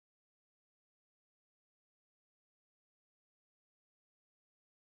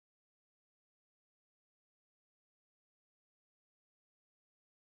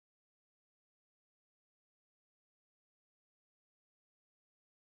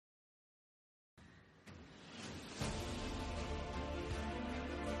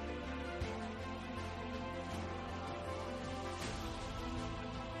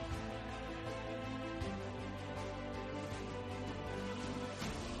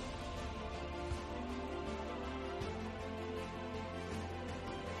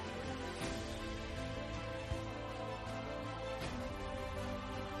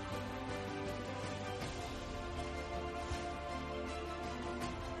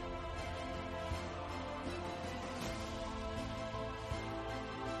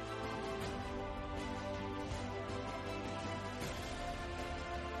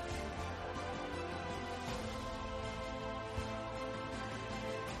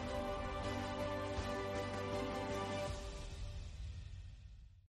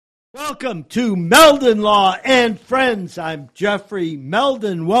Welcome to Meldon Law and Friends. I'm Jeffrey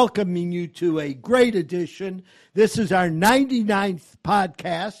Meldon, welcoming you to a great edition. This is our 99th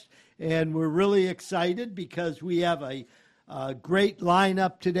podcast, and we're really excited because we have a great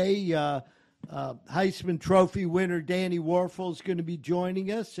lineup today. Heisman Trophy winner Danny Wuerffel is going to be joining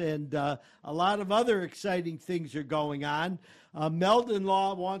us, and a lot of other exciting things are going on. Meldon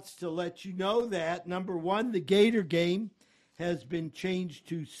Law wants to let you know that, number one, the Gator game has been changed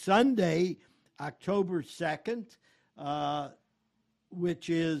to Sunday, October 2nd, which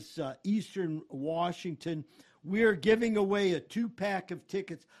is Eastern Washington. We are giving away a 2-pack of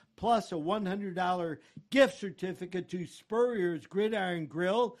tickets plus a $100 gift certificate to Spurrier's Gridiron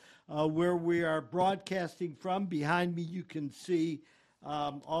Grill, where we are broadcasting from. Behind me, you can see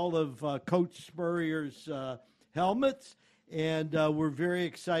all of Coach Spurrier's helmets, and we're very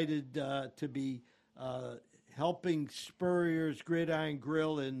excited to be helping Spurrier's Gridiron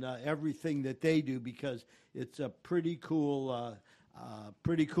Grill in everything that they do, because it's a pretty cool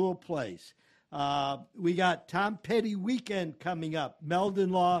place. We got Tom Petty Weekend coming up. Meldon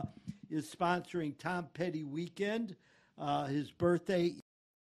Law is sponsoring Tom Petty Weekend. His birthday.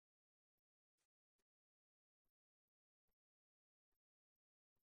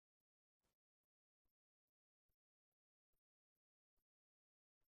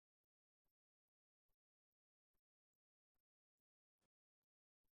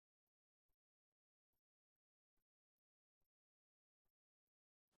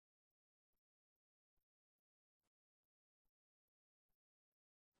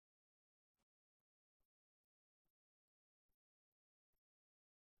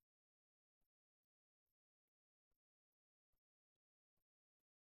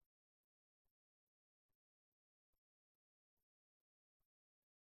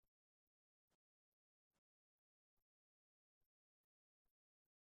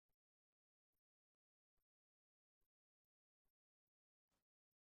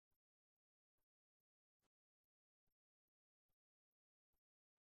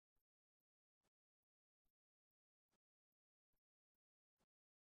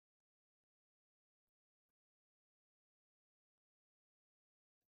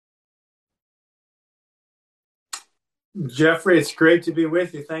 Jeffrey, it's great to be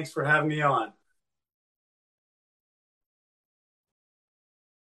with you. Thanks for having me on.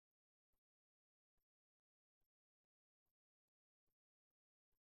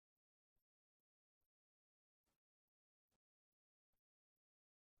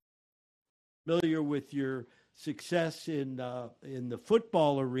 Familiar with your success in the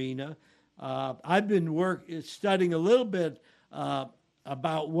football arena. I've been studying a little bit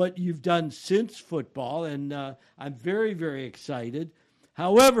about what you've done since football, and I'm very, very excited.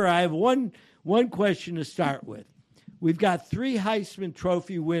 However, I have one question to start with. We've got 3 Heisman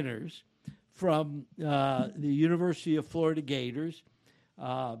Trophy winners from the University of Florida Gators,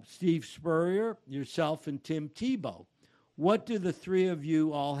 Steve Spurrier, yourself, and Tim Tebow. What do the 3 of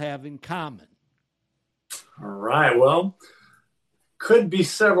you all have in common? All right. Well, could be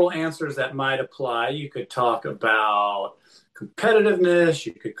several answers that might apply. You could talk about competitiveness.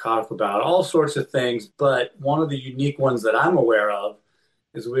 You could talk about all sorts of things. But one of the unique ones that I'm aware of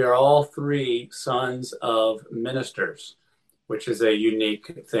is we are all 3 sons of ministers, which is a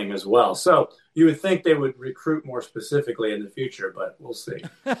unique thing as well. So you would think they would recruit more specifically in the future, but we'll see.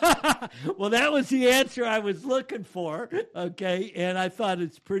 Well, that was the answer I was looking for. Okay. And I thought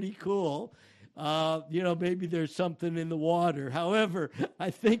it's pretty cool. Maybe there's something in the water. However, I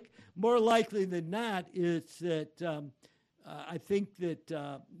think more likely than not, it's that I think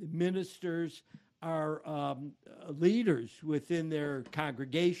that ministers are leaders within their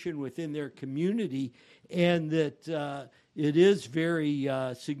congregation, within their community, and that it is very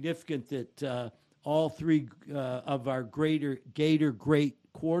significant that all 3 of our Gator great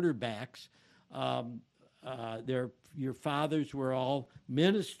quarterbacks, your fathers were all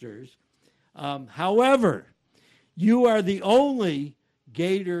ministers. However, you are the only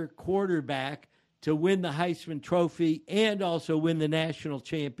Gator quarterback to win the Heisman Trophy and also win the national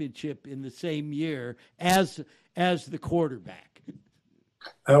championship in the same year as the quarterback.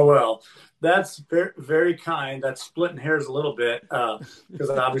 Oh, well, that's very, very kind. That's splitting hairs a little bit because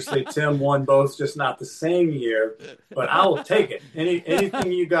obviously Tim won both, just not the same year. But I will take it.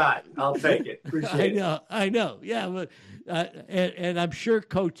 Anything you got, I'll take it. Appreciate it. I know. Yeah, but, and I'm sure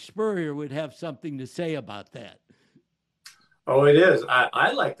Coach Spurrier would have something to say about that. Oh, it is.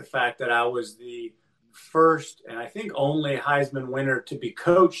 I like the fact that I was the first and I think only Heisman winner to be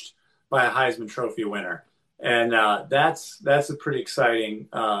coached by a Heisman Trophy winner. And that's a pretty exciting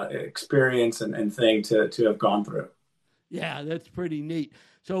experience and thing to have gone through. Yeah, that's pretty neat.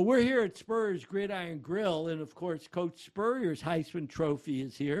 So we're here at Spurrier's Gridiron Grill, and of course, Coach Spurrier's Heisman Trophy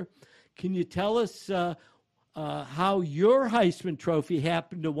is here. Can you tell us how your Heisman Trophy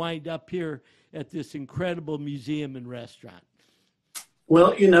happened to wind up here at this incredible museum and restaurant?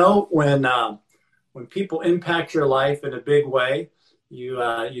 Well, when people impact your life in a big way,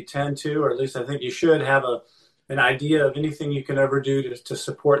 you tend to, or at least I think you should, have an idea of anything you can ever do to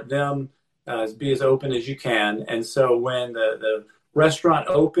support them, be as open as you can. And so when the restaurant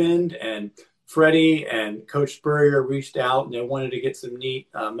opened and Freddie and Coach Spurrier reached out and they wanted to get some neat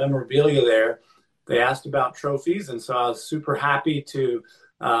memorabilia there, they asked about trophies. And so I was super happy to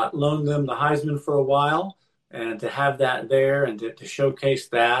loan them the Heisman for a while and to have that there and to showcase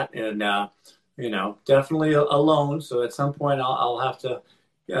that. And, definitely a loan. So at some point I'll have to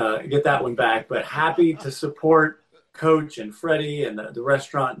get that one back, but happy to support Coach and Freddie and the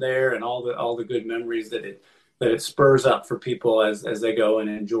restaurant there and all the good memories that it spurs up for people as they go and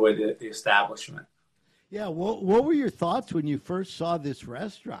enjoy the establishment. Yeah. What were your thoughts when you first saw this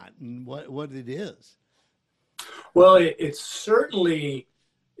restaurant and what it is? Well, it certainly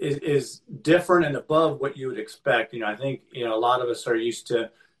is different and above what you would expect. I think, a lot of us are used to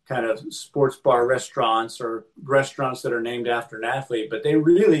kind of sports bar restaurants or restaurants that are named after an athlete, but they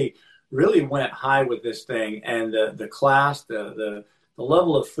really, really went high with this thing. And the class, the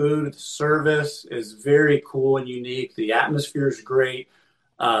level of food, the service is very cool and unique. The atmosphere is great.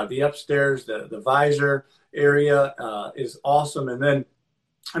 The upstairs, the visor area is awesome. And then,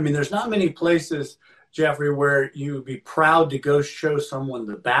 there's not many places, Jeffrey, where you would be proud to go show someone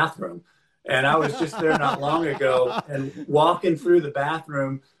the bathroom. And I was just there not long ago and walking through the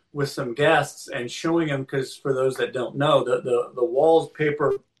bathroom with some guests and showing them, because for those that don't know, the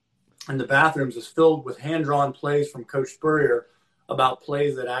wallpaper in the bathrooms is filled with hand-drawn plays from Coach Spurrier about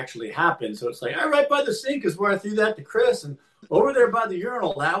plays that actually happened. So it's like, right by the sink is where I threw that to Chris, and over there by the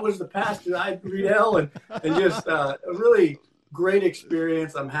urinal, that was the pass to Riedel, and just a really great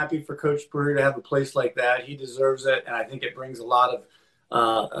experience. I'm happy for Coach Spurrier to have a place like that. He deserves it, and I think it brings a lot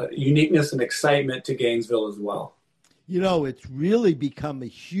of uniqueness and excitement to Gainesville as well. It's really become a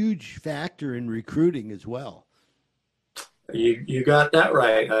huge factor in recruiting as well. You got that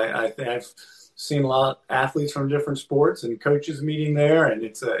right. I think I've seen a lot of athletes from different sports and coaches meeting there, and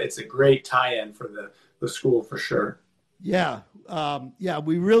it's a great tie-in for the school for sure. Yeah.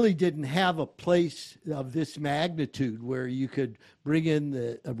 We really didn't have a place of this magnitude where you could bring in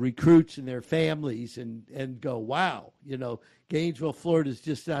the recruits and their families and go, wow, Gainesville, Florida is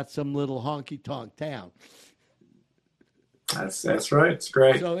just not some little honky-tonk town. That's right. It's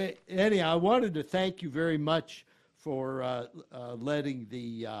great. So, Eddie, I wanted to thank you very much for letting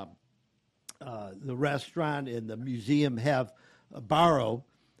the restaurant and the museum borrow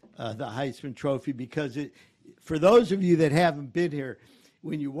the Heisman Trophy, because for those of you that haven't been here,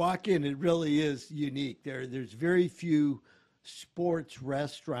 when you walk in, it really is unique. There's very few sports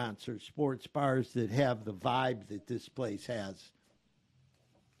restaurants or sports bars that have the vibe that this place has.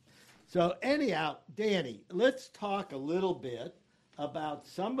 So anyhow, Danny, let's talk a little bit about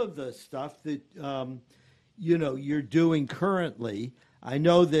some of the stuff that you're doing currently. I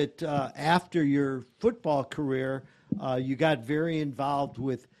know that after your football career, you got very involved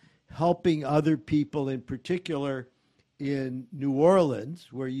with helping other people, in particular in New Orleans,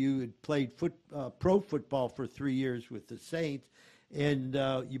 where you had played pro football for 3 years with the Saints, and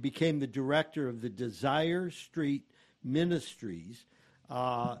you became the director of the Desire Street Ministries,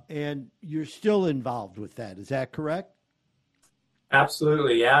 and you're still involved with that. Is that correct?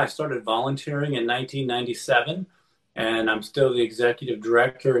 Absolutely, yeah. I started volunteering in 1997, and I'm still the executive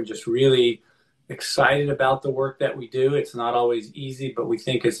director and just really excited about the work that we do. It's not always easy, but we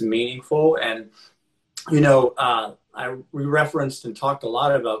think it's meaningful. And, we referenced and talked a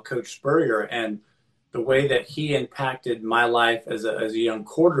lot about Coach Spurrier and the way that he impacted my life as a young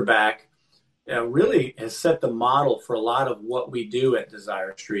quarterback. Really has set the model for a lot of what we do at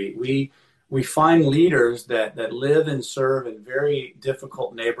Desire Street. We find leaders that live and serve in very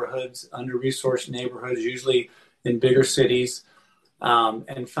difficult neighborhoods, under-resourced neighborhoods, usually in bigger cities,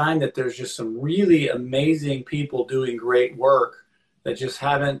 and find that there's just some really amazing people doing great work that just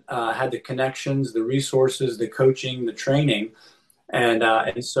haven't had the connections, the resources, the coaching, the training.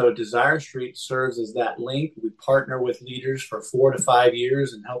 And so Desire Street serves as that link. We partner with leaders for 4 to 5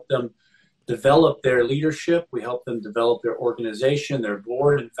 years and help them develop their leadership. We help them develop their organization, their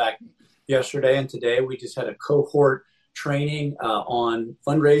board. In fact, yesterday and today, we just had a cohort training on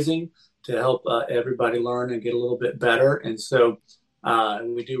fundraising to help everybody learn and get a little bit better. And so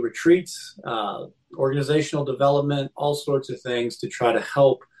we do retreats, organizational development, all sorts of things to try to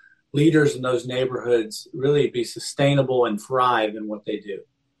help leaders in those neighborhoods really be sustainable and thrive in what they do.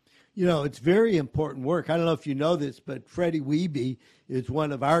 You know, it's very important work. I don't know if you know this, but Freddie Wiebe is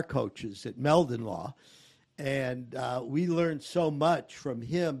one of our coaches at Meldon Law. And we learned so much from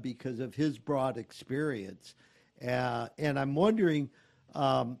him because of his broad experience. And I'm wondering,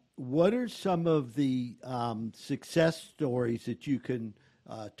 what are some of the success stories that you can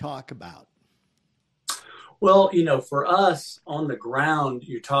talk about? Well, you know, for us on the ground,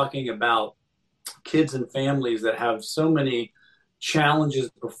 you're talking about kids and families that have so many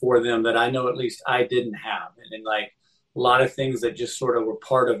challenges before them that I know at least I didn't have. And like a lot of things that just sort of were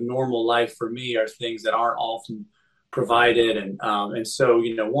part of normal life for me are things that aren't often provided. And so,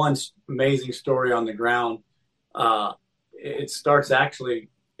 you know, one amazing story on the ground, it starts actually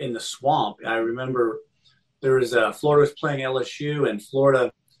in the swamp. I remember there was Florida was playing LSU, and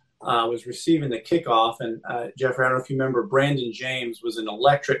Florida was receiving the kickoff. And Jeffrey, I don't know if you remember, Brandon James was an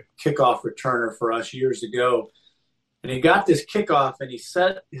electric kickoff returner for us years ago. And he got this kickoff, and he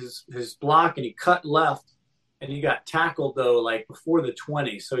set his block, and he cut left, and he got tackled, though, like before the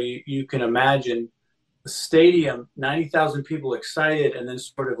 20. So you can imagine the stadium, 90,000 people excited, and then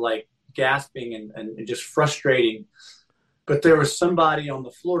sort of like gasping and just frustrating. But there was somebody on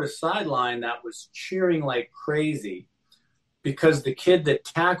the Florida sideline that was cheering like crazy because the kid that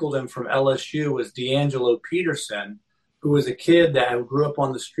tackled him from LSU was D'Angelo Peterson, who was a kid that grew up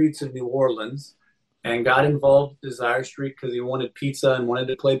on the streets of New Orleans and got involved with Desire Street because he wanted pizza and wanted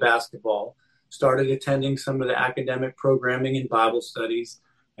to play basketball, started attending some of the academic programming and Bible studies,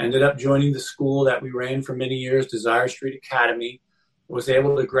 ended up joining the school that we ran for many years, Desire Street Academy, was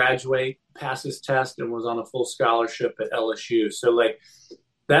able to graduate, pass his test, and was on a full scholarship at LSU. So, like,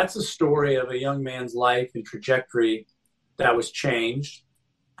 that's a story of a young man's life and trajectory that was changed.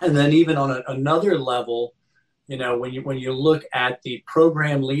 And then even on another level, you know, when you look at the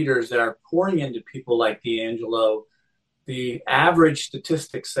program leaders that are pouring into people like D'Angelo, the average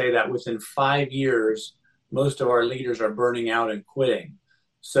statistics say that within 5 years, most of our leaders are burning out and quitting.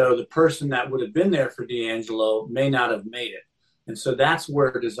 So the person that would have been there for D'Angelo may not have made it. And so that's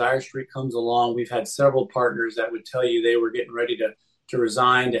where Desire Street comes along. We've had several partners that would tell you they were getting ready to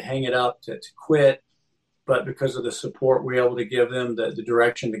resign, to hang it up, to quit. But because of the support we're able to give them, the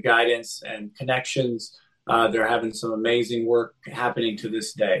direction, the guidance, and connections, they're having some amazing work happening to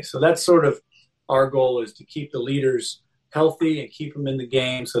this day. So that's sort of our goal, is to keep the leaders healthy and keep them in the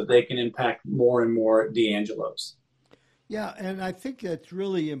game so they can impact more and more D'Angelos. Yeah, and I think that's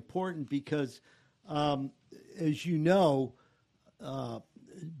really important because, as you know,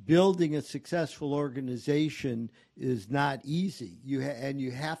 building a successful organization is not easy. You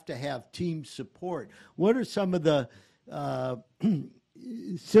have to have team support. What are some of the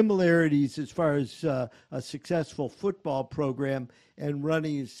similarities as far as a successful football program and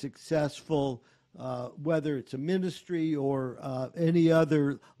running a successful, whether it's a ministry or any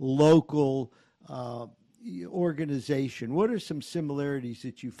other local organization? What are some similarities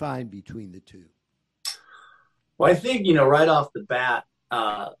that you find between the two? Well, I think, you know, right off the bat,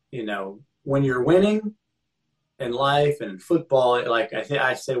 you know, when you're winning in life and in football, like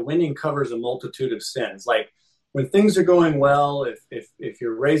I say, winning covers a multitude of sins. Like when things are going well, if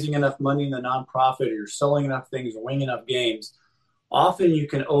you're raising enough money in the nonprofit, or you're selling enough things or winning enough games, often you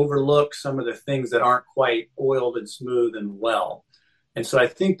can overlook some of the things that aren't quite oiled and smooth and well. And so I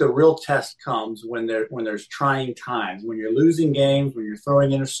think the real test comes when there's trying times, when you're losing games, when you're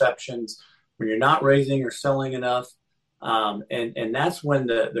throwing interceptions, when you're not raising or selling enough. And that's when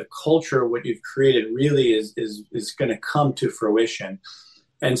the culture, what you've created, really is going to come to fruition.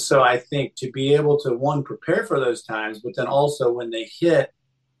 And so I think to be able to, one, prepare for those times, but then also when they hit,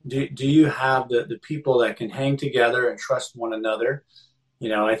 do you have the people that can hang together and trust one another? You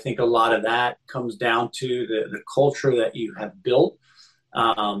know, I think a lot of that comes down to the culture that you have built.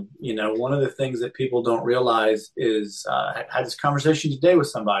 You know, one of the things that people don't realize is, I had this conversation today with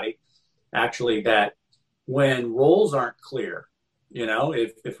somebody, actually, that when roles aren't clear, you know,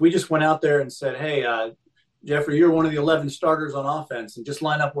 if we just went out there and said, hey, Jeffrey, you're one of the 11 starters on offense and just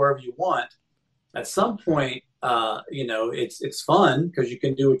line up wherever you want, at some point, you know, it's fun because you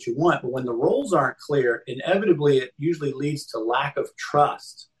can do what you want. But when the roles aren't clear, inevitably, it usually leads to lack of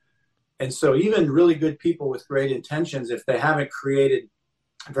trust. And so even really good people with great intentions, if they haven't created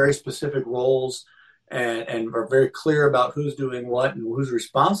very specific roles and are very clear about who's doing what and who's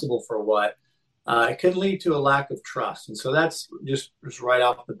responsible for what, it can lead to a lack of trust. And so that's just right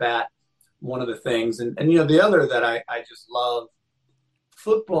off the bat, one of the things. And you know, the other that I just love,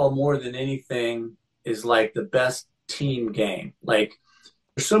 football more than anything is like the best team game. Like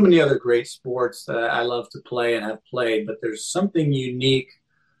there's so many other great sports that I love to play and have played, but there's something unique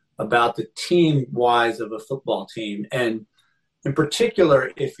about the team wise of a football team. And in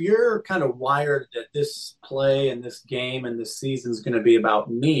particular, if you're kind of wired that this play and this game and this season is going to be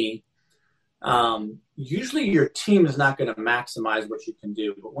about me, usually your team is not going to maximize what you can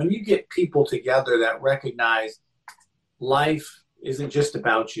do. But when you get people together that recognize life isn't just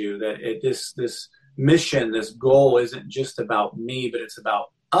about you, that this mission, this goal isn't just about me, but it's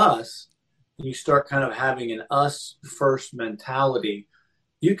about us, and you start kind of having an us first mentality,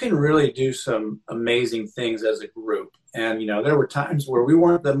 you can really do some amazing things as a group. And, there were times where we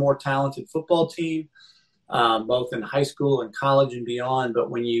weren't the more talented football team, both in high school and college and beyond.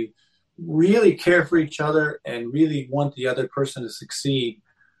 But when you really care for each other and really want the other person to succeed,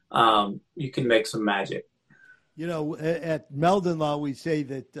 you can make some magic. At Meldon Law, we say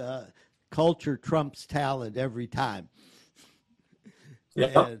that culture trumps talent every time.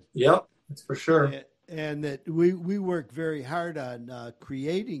 Yep, that's for sure. And that we work very hard on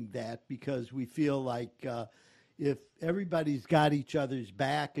creating that, because we feel like if everybody's got each other's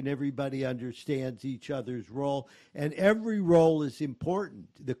back and everybody understands each other's role, and every role is important.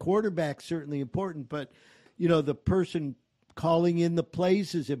 The quarterback's certainly important, but, the person calling in the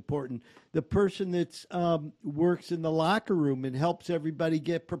plays is important. The person that's works in the locker room and helps everybody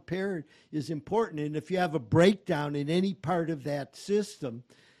get prepared is important. And if you have a breakdown in any part of that system,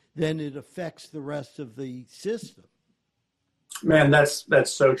 then it affects the rest of the system. Man, that's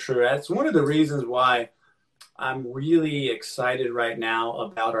so true. That's one of the reasons why I'm really excited right now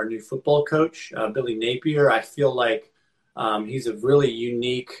about our new football coach, Billy Napier. I feel like he's a really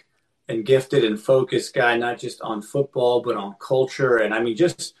unique and gifted and focused guy, not just on football, but on culture. And I mean,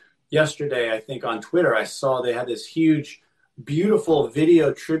 just yesterday, I think on Twitter, I saw they had this huge, beautiful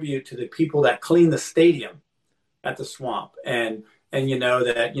video tribute to the people that clean the stadium at the Swamp. And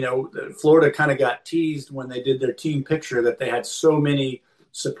Florida kind of got teased when they did their team picture that they had so many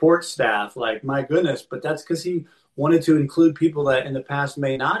support staff. Like, my goodness, but that's because he wanted to include people that in the past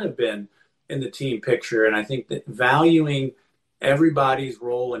may not have been in the team picture. And I think that valuing everybody's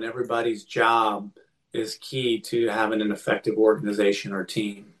role and everybody's job is key to having an effective organization or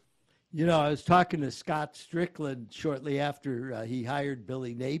team. I was talking to Scott Strickland shortly after he hired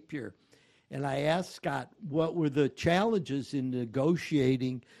Billy Napier, and I asked Scott what were the challenges in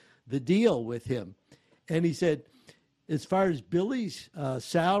negotiating the deal with him. And he said, as far as Billy's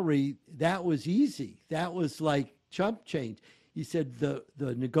salary, that was easy. That was like chump change. He said the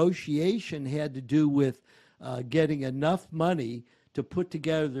negotiation had to do with getting enough money to put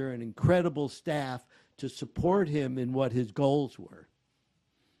together an incredible staff to support him in what his goals were.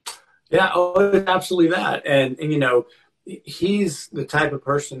 Yeah, absolutely that. And he's the type of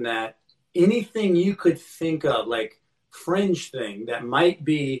person that anything you could think of, like fringe thing that might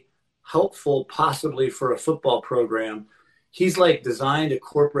be helpful possibly for a football program, he's like designed a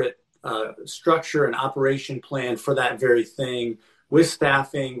corporate structure and operation plan for that very thing, with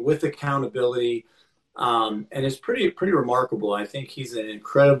staffing, with accountability. And it's pretty remarkable. I think he's an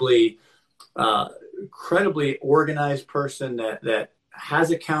incredibly organized person that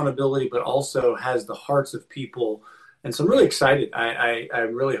has accountability, but also has the hearts of people. And so I'm really excited.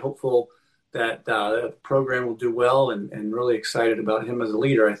 I'm really hopeful that the program will do well, and really excited about him as a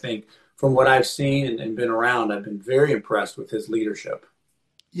leader. I think from what I've seen and been around, I've been very impressed with his leadership.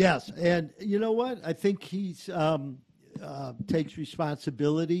 Yes. And you know what? I think he's takes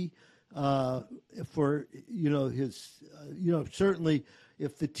responsibility for, his, certainly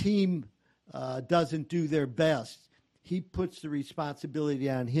if the team doesn't do their best, he puts the responsibility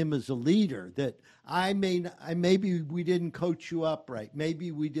on him as a leader that maybe we didn't coach you up right.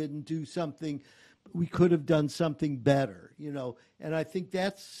 Maybe we didn't do something. We could have done something better, and I think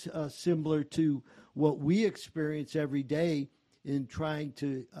that's similar to what we experience every day in trying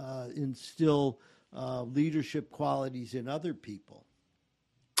to instill leadership qualities in other people.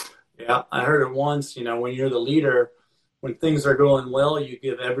 Yeah, I heard it once, when you're the leader, when things are going well, you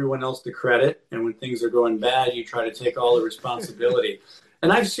give everyone else the credit. And when things are going bad, you try to take all the responsibility.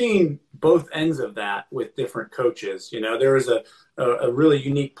 And I've seen both ends of that with different coaches. There was a really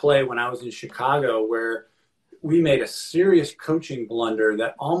unique play when I was in Chicago where we made a serious coaching blunder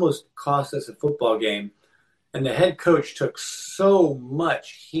that almost cost us a football game. And the head coach took so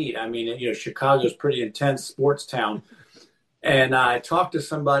much heat. I mean, Chicago's a pretty intense sports town. And I talked to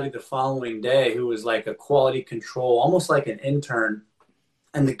somebody the following day who was like a quality control, almost like an intern.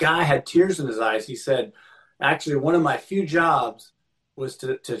 And the guy had tears in his eyes. He said, actually, one of my few jobs was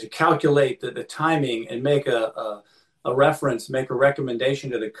to calculate the timing and make a reference, make a recommendation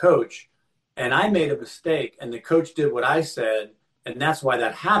to the coach. And I made a mistake, and the coach did what I said, and that's why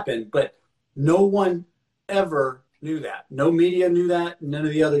that happened. But no one ever knew that. No media knew that. None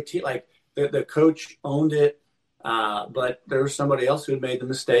of the other team, like the coach owned it. But there was somebody else who had made the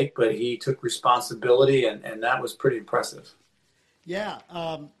mistake, but he took responsibility, and that was pretty impressive. Yeah.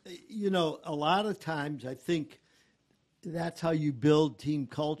 A lot of times I think that's how you build team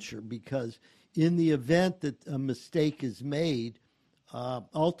culture, because in the event that a mistake is made,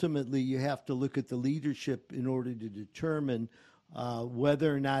 ultimately you have to look at the leadership in order to determine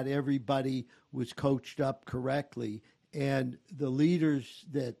whether or not everybody was coached up correctly. And the leaders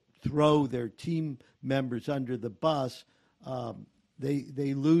that throw their team members under the bus,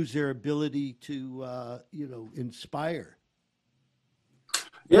 they lose their ability to inspire.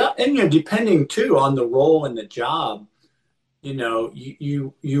 Yeah, and depending too on the role and the job,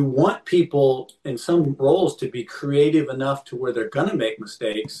 you want people in some roles to be creative enough to where they're going to make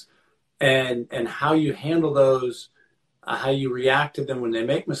mistakes, and how you handle those, how you react to them when they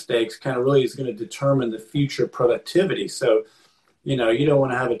make mistakes, kind of really is going to determine the future productivity. So, you don't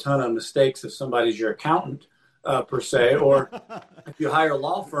want to have a ton of mistakes if somebody's your accountant, per se, or if you hire a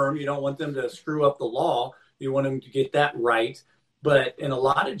law firm, you don't want them to screw up the law. You want them to get that right. But in a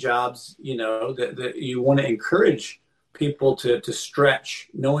lot of jobs, that you want to encourage people to stretch,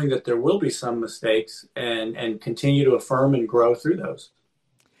 knowing that there will be some mistakes, and continue to affirm and grow through those.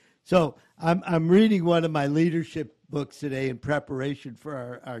 So I'm reading one of my leadership books today in preparation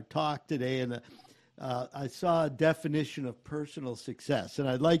for our talk today, and I saw a definition of personal success, and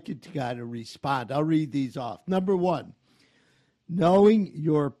I'd like you to kind of respond. I'll read these off. Number 1, knowing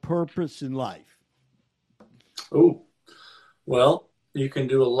your purpose in life. Oh, well, you can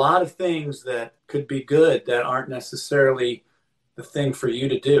do a lot of things that could be good that aren't necessarily the thing for you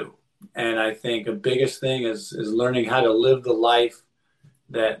to do. And I think the biggest thing is learning how to live the life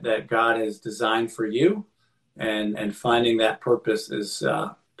that God has designed for you, and finding that purpose is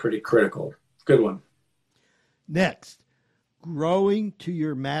pretty critical. Good one. Next, growing to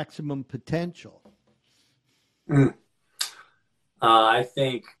your maximum potential. I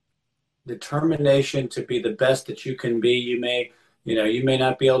think determination to be the best that you can be. You may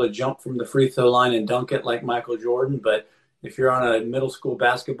not be able to jump from the free throw line and dunk it like Michael Jordan, but if you're on a middle school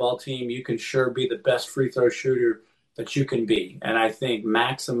basketball team, you can sure be the best free throw shooter that you can be. And I think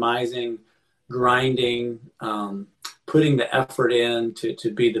maximizing, grinding, putting the effort in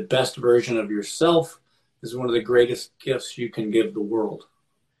to be the best version of yourself is one of the greatest gifts you can give the world.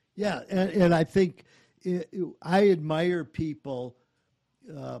 Yeah, and I think I admire people,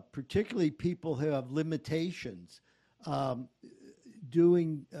 particularly people who have limitations,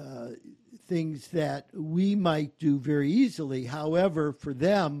 doing things that we might do very easily. However, for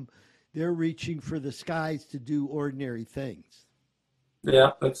them, they're reaching for the skies to do ordinary things.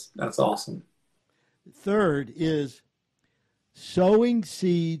 Yeah, that's awesome. Third is sowing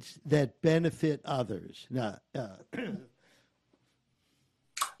seeds that benefit others. Now,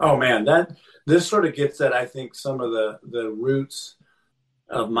 oh man, this sort of gets at, I think, some of the roots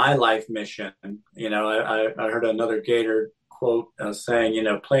of my life mission. I heard another Gator quote saying,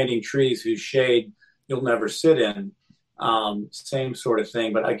 planting trees whose shade you'll never sit in. Same sort of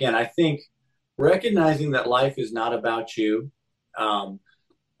thing. But again, I think recognizing that life is not about you.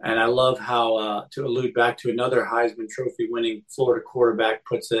 And I love how, to allude back to another Heisman Trophy winning Florida quarterback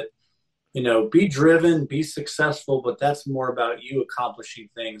puts it, be driven, be successful, but that's more about you accomplishing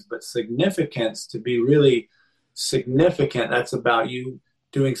things. But significance, to be really significant, that's about you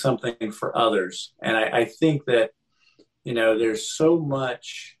doing something for others. And I think that, there's so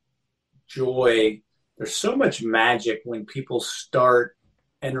much joy, there's so much magic when people start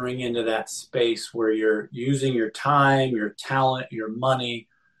entering into that space where you're using your time, your talent, your money,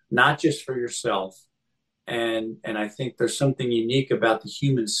 not just for yourself. And I think there's something unique about the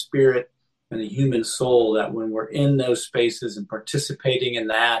human spirit and the human soul that when we're in those spaces and participating in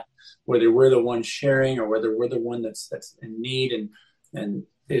that, whether we're the one sharing or whether we're the one that's in need, and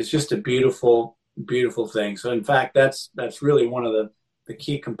it's just a beautiful, beautiful thing. So in fact, that's really one of the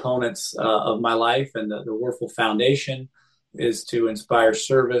key components of my life, and the Wuerffel Foundation is to inspire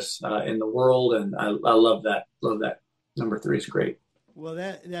service in the world. And I love that. Love that. Number 3 is great. Well,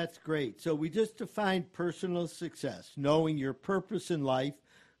 that's great. So we just defined personal success, knowing your purpose in life,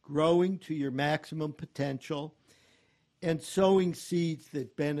 growing to your maximum potential, and sowing seeds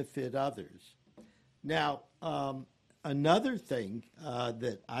that benefit others. Now, another thing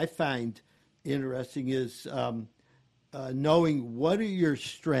that I find interesting is knowing what are your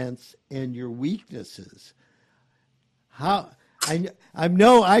strengths and your weaknesses. I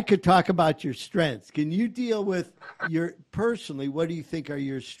know I could talk about your strengths. Can you deal with personally, what do you think are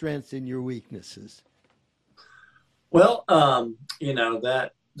your strengths and your weaknesses? Well,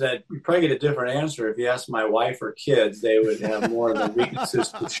 that you probably get a different answer if you ask my wife or kids. They would have more of the weaknesses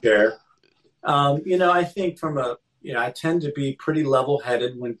to share. I think I tend to be pretty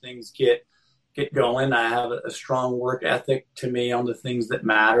level-headed when things get going. I have a strong work ethic to me on the things that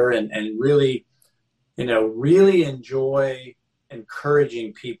matter, and really, really enjoy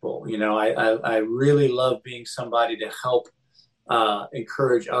encouraging people. I really love being somebody to help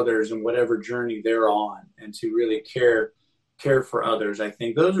encourage others in whatever journey they're on, and to really care for others. I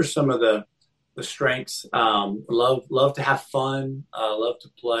think those are some of the strengths. Love to have fun, love to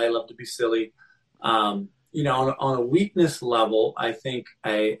play, love to be silly. On a weakness level, I think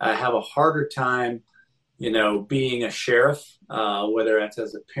I have a harder time, being a sheriff, whether that's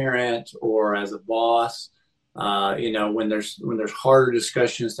as a parent or as a boss. When there's harder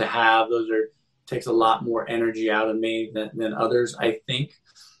discussions to have, takes a lot more energy out of me than others, I think.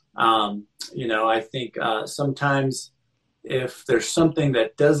 Sometimes if there's something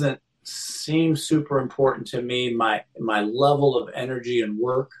that doesn't seem super important to me, my level of energy and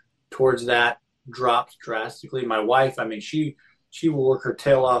work towards that drops drastically. My wife, she will work her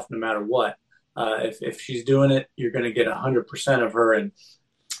tail off no matter what. If she's doing it, you're going to get 100% of her. And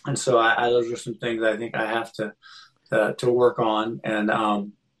so those are some things I think I have to work on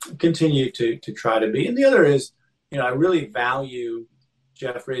and continue to try to be. And the other is, I really value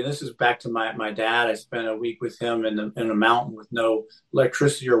Jeffrey. And this is back to my dad. I spent a week with him in a mountain with no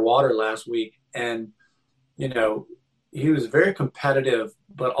electricity or water last week. And, he was very competitive,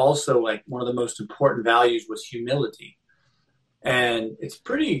 but also like one of the most important values was humility. And it's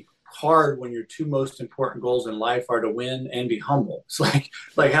pretty hard when your two most important goals in life are to win and be humble. It's like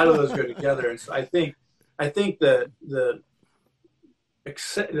how do those go together? And so I think the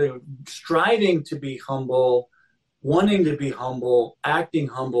striving to be humble, wanting to be humble, acting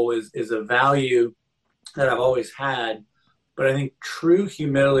humble is a value that I've always had. But I think true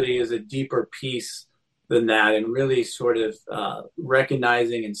humility is a deeper piece than that, and really sort of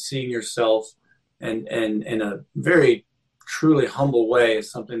recognizing and seeing yourself and in a very truly humble way is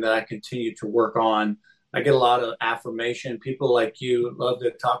something that I continue to work on. I get a lot of affirmation. People like you love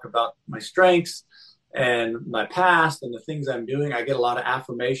to talk about my strengths and my past and the things I'm doing. I get a lot of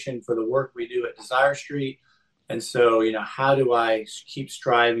affirmation for the work we do at Desire Street. And so, how do I keep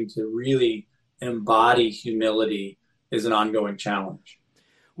striving to really embody humility is an ongoing challenge.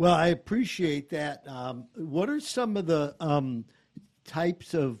 Well, I appreciate that. What are some of the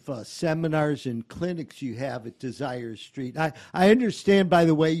types of seminars and clinics you have at Desire Street? I understand, by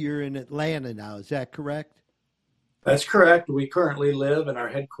the way, you're in Atlanta now. Is that correct? That's correct. We currently live and our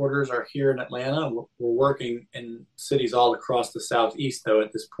headquarters are here in Atlanta. We're working in cities all across the Southeast, though,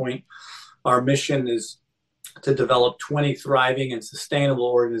 at this point. Our mission is to develop 20 thriving and sustainable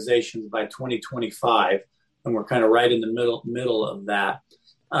organizations by 2025. And we're kind of right in the middle of that.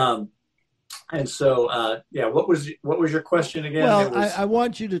 And so, what was your question again? Well, I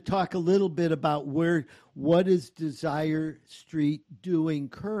want you to talk a little bit about what is Desire Street doing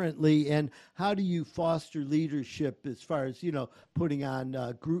currently, and how do you foster leadership as far as, putting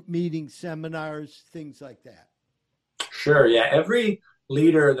on group meetings, seminars, things like that? Sure. Yeah. Every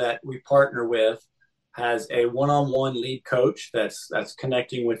leader that we partner with has a one-on-one lead coach that's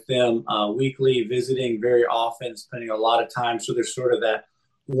connecting with them weekly, visiting very often, spending a lot of time. So there's sort of that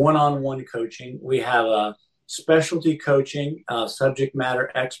one-on-one coaching. We have a specialty coaching, subject matter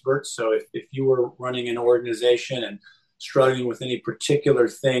experts. So if you were running an organization and struggling with any particular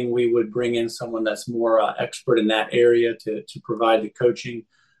thing, we would bring in someone that's more expert in that area to provide the coaching.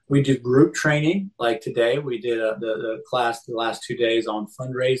 We do group training. Like today, we did the class the last 2 days on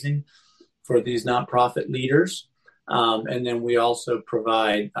fundraising for these nonprofit leaders. And then we also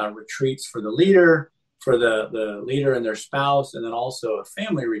provide retreats for the leader and their spouse, and then also a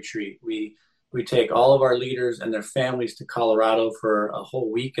family retreat. We take all of our leaders and their families to Colorado for a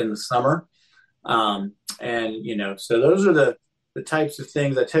whole week in the summer. So those are the types of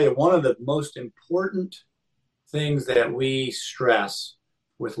things. I tell you, one of the most important things that we stress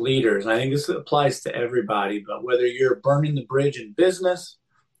with leaders, and I think this applies to everybody, but whether you're burning the bridge in business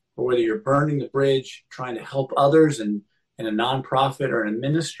or whether you're burning the bridge trying to help others in a nonprofit or in a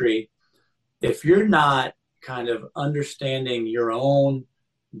ministry, if you're not kind of understanding your own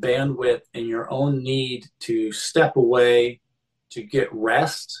bandwidth and your own need to step away, to get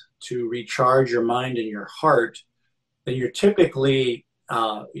rest, to recharge your mind and your heart, then you're typically,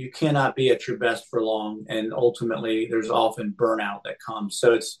 you cannot be at your best for long. And ultimately, there's often burnout that comes.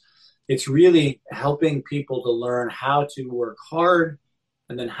 So it's really helping people to learn how to work hard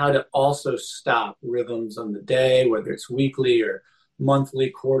and then how to also stop rhythms on the day, whether it's weekly or monthly,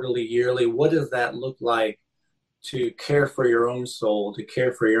 quarterly, yearly. What does that look like to care for your own soul, to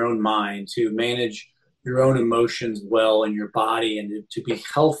care for your own mind, to manage your own emotions well in your body, and to be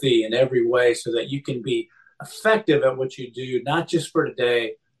healthy in every way so that you can be effective at what you do, not just for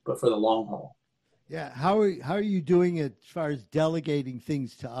today, but for the long haul. Yeah. How are you doing as far as delegating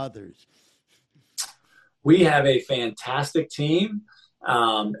things to others? We have a fantastic team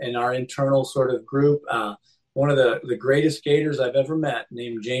in our internal sort of group. One of the greatest Gators I've ever met,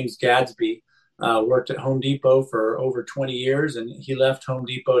 named James Gadsby, worked at Home Depot for over 20 years, and he left Home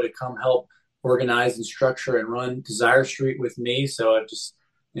Depot to come help organize and structure and run Desire Street with me. So I'm just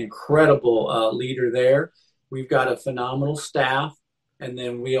an incredible leader there. We've got a phenomenal staff, and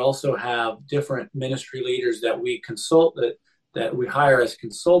then we also have different ministry leaders that we consult, that we hire as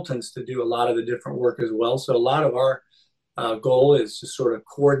consultants to do a lot of the different work as well. So a lot of our goal is just sort of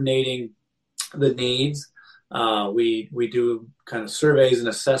coordinating the needs. We do kind of surveys and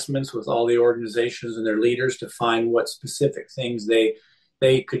assessments with all the organizations and their leaders to find what specific things they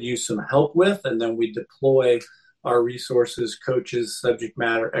could use some help with. And then we deploy our resources, coaches, subject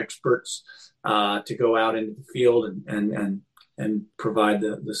matter experts to go out into the field and provide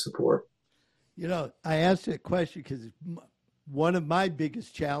the support. You know, I asked that question because one of my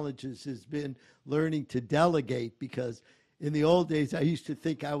biggest challenges has been learning to delegate, because in the old days, I used to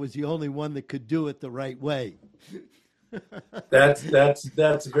think I was the only one that could do it the right way. That's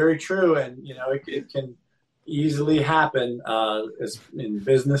very true. And, you know, it can easily happen in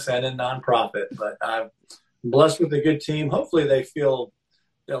business and in nonprofit, but I'm blessed with a good team. Hopefully they feel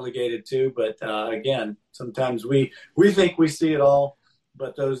delegated too. But again, sometimes we think we see it all,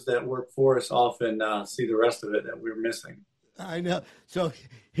 but those that work for us often see the rest of it that we're missing. I know. So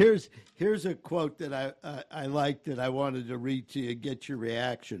here's a quote that I like that I wanted to read to you, get your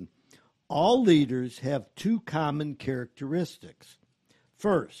reaction. All leaders have two common characteristics.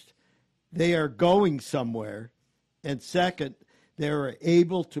 First, they are going somewhere. And second, they are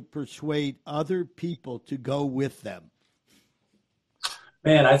able to persuade other people to go with them.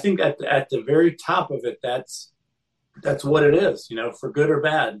 Man, I think at the very top of it, that's what it is, you know, for good or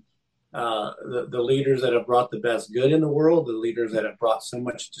bad. The leaders that have brought the best good in the world, the leaders that have brought so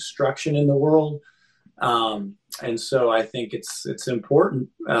much destruction in the world. And so I think it's important,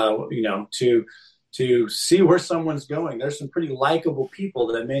 you know, to see where someone's going. There's some pretty likable people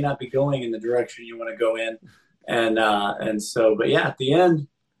that may not be going in the direction you want to go in. And so, but yeah, at the end,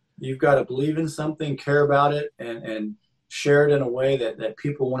 you've got to believe in something, care about it, and share it in a way that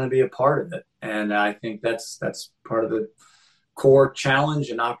people want to be a part of it. And I think that's part of the core challenge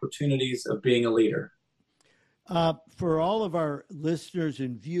and opportunities of being a leader. For all of our listeners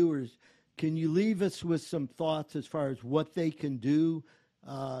and viewers, can you leave us with some thoughts as far as what they can do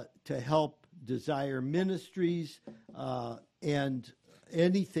to help Desire Ministries and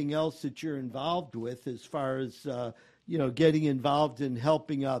anything else that you're involved with as far as, you know, getting involved in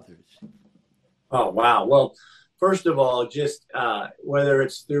helping others? Oh, wow. Well, first of all, just whether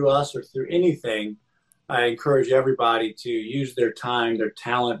it's through us or through anything, I encourage everybody to use their time, their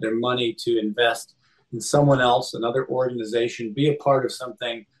talent, their money to invest in someone else, another organization, be a part of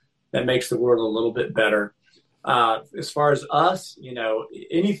something that makes the world a little bit better. As far as us, you know,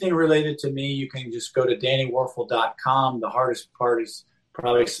 anything related to me, you can just go to DannyWuerffel.com. The hardest part is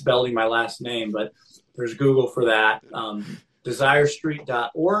probably spelling my last name, but there's Google for that.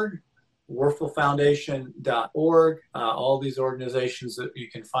 DesireStreet.org, WuerffelFoundation.org, all these organizations that you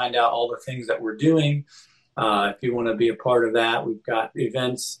can find out all the things that we're doing. If you want to be a part of that, we've got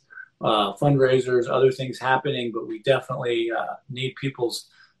events, fundraisers, other things happening, but we definitely need people's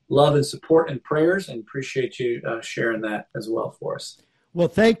love and support and prayers, and appreciate you sharing that as well for us. Well,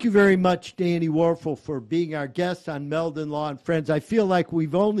 thank you very much, Danny Wuerffel, for being our guest on Meldon Law and Friends. I feel like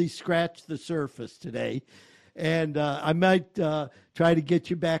we've only scratched the surface today, and I might try to get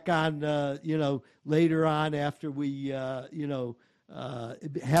you back on, you know, later on after we, you know,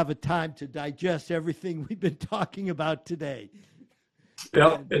 have a time to digest everything we've been talking about today.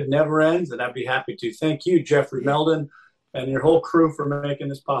 Yep, it never ends, and I'd be happy to. Thank you, Jeffrey Meldon, and your whole crew for making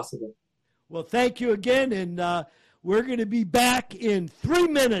this possible. Well, thank you again, and we're going to be back in 3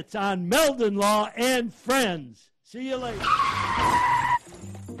 minutes on Meldon Law and Friends. See you later.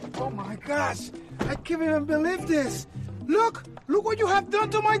 Oh, my gosh. I can't even believe this. Look what you have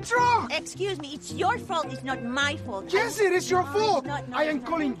done to my truck. Excuse me, it's your fault. It's not my fault. Yes, it is your fault. No, I am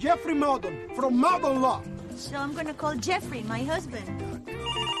calling Jeffrey Meldon from Meldon Law. So I'm going to call Jeffrey, my husband.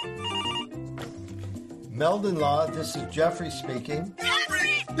 Meldon Law, this is Jeffrey speaking.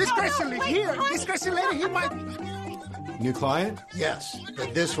 Jeffrey! This crazy lady here. This crazy lady, he might... New client? Yes,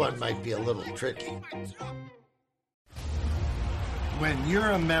 but this one might be a little tricky. When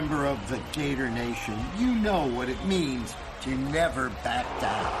you're a member of the Gator Nation, you know what it means to never back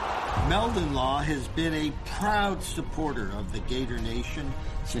down. Meldon Law has been a proud supporter of the Gator Nation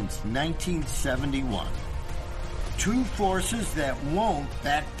since 1971. Two forces that won't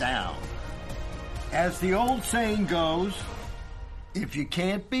back down. As the old saying goes, if you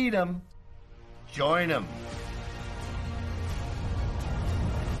can't beat 'em, join 'em.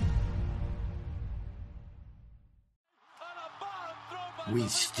 We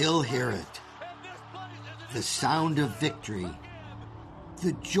still hear it. The sound of victory.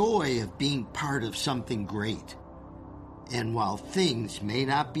 The joy of being part of something great. And while things may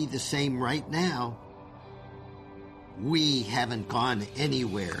not be the same right now, we haven't gone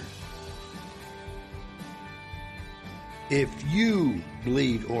anywhere. If you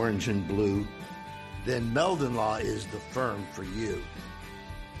bleed orange and blue, then Meldon Law is the firm for you.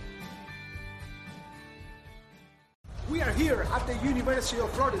 We are here at the University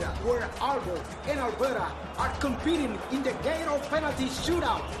of Florida, where Albert and Alberta are competing in the Gator penalty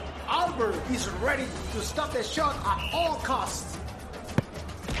shootout. Albert is ready to stop the shot at all costs.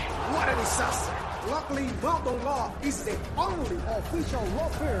 What a disaster! Luckily, Meldon Law is the only official law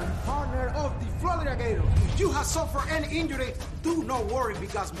firm partner of the Florida Gators. If you have suffered any injury, do not worry,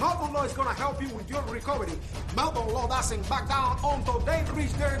 because Meldon Law is going to help you with your recovery. Meldon Law doesn't back down until they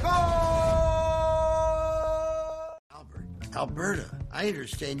reach their goal. Alberta, I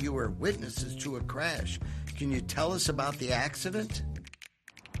understand you were witnesses to a crash. Can you tell us about the accident?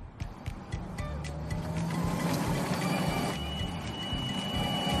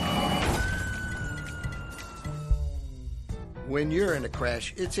 When you're in a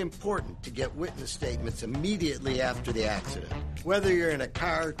crash, it's important to get witness statements immediately after the accident. Whether you're in a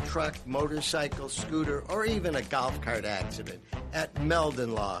car, truck, motorcycle, scooter, or even a golf cart accident, at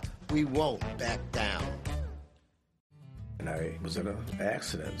Meldon Law, we won't back down. And I was in an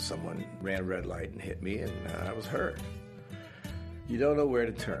accident. Someone ran a red light and hit me, and I was hurt. You don't know where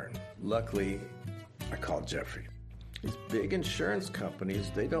to turn. Luckily, I called Jeffrey. These big insurance companies,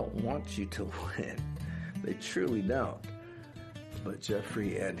 they don't want you to win. They truly don't. But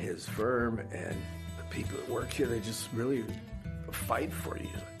Jeffrey and his firm and the people that work here, they just really fight for you.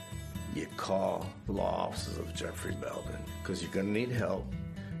 You call the law offices of Jeffrey Meldon, because you're going to need help,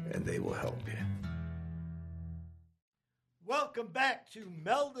 and they will help you. Welcome back to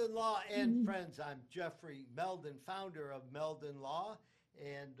Meldon Law and Friends. I'm Jeffrey Meldon, founder of Meldon Law,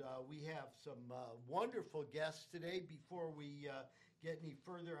 and we have some wonderful guests today. Before we get any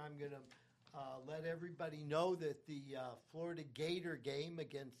further, I'm going to let everybody know that the Florida Gator game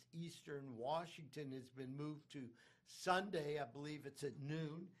against Eastern Washington has been moved to Sunday. I believe it's at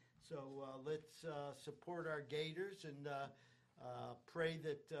noon. So let's support our Gators and pray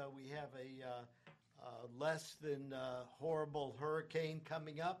that we have a less than horrible hurricane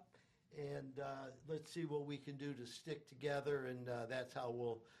coming up. And let's see what we can do to stick together, and that's how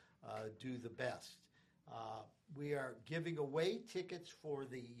we'll do the best. We are giving away tickets for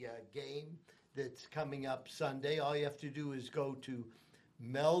the game that's coming up Sunday. All you have to do is go to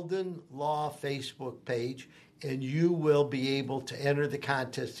Meldon Law Facebook page, and you will be able to enter the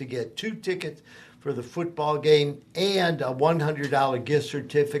contest to get 2 tickets for the football game and a $100 gift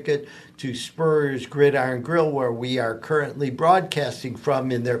certificate to Spurrier's Gridiron Grill, where we are currently broadcasting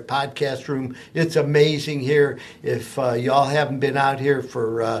from in their podcast room. It's amazing here. If y'all haven't been out here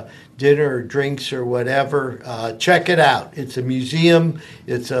for dinner or drinks or whatever, check it out. It's a museum.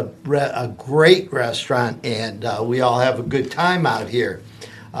 It's a great restaurant, and we all have a good time out here.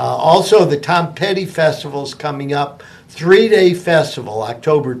 Also, the Tom Petty Festival is coming up. 3-day festival,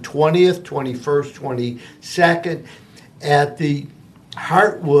 October 20th, 21st, 22nd, at the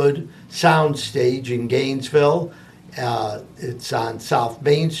Heartwood Soundstage in Gainesville. It's on South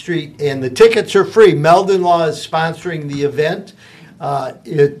Main Street, and the tickets are free. Meldon Law is sponsoring the event.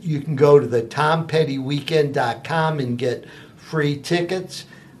 You can go to the tompettyweekend.com and get free tickets.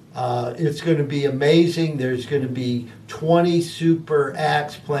 It's going to be amazing. There's going to be 20 super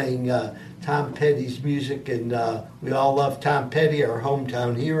acts playing Tom Petty's music, and we all love Tom Petty, our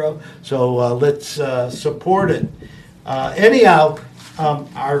hometown hero, so let's support it. Anyhow,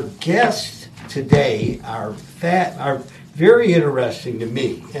 our guests today are very interesting to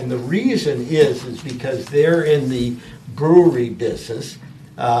me, and the reason is because they're in the brewery business.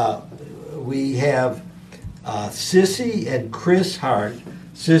 We have Sissy and Chris Hart.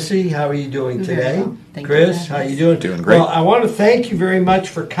 Sissy, how are you doing today? Chris, how are you doing? Doing great. Well, I want to thank you very much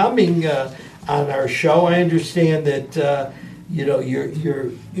for coming on our show. I understand that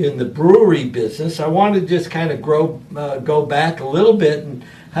you're in the brewery business. I want to just kind of go back a little bit. And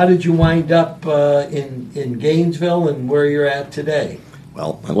how did you wind up in Gainesville and where you're at today?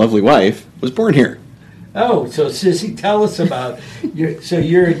 Well, my lovely wife was born here. Oh, so Sissy, tell us about so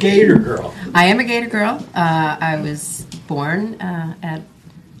you're a Gator girl. I am a Gator girl. I was born at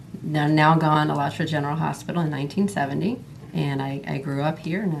now gone Alachua General Hospital in 1970, and I grew up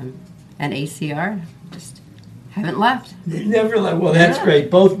here, and I'm an ACR. Just haven't left. Never left. Well, that's great.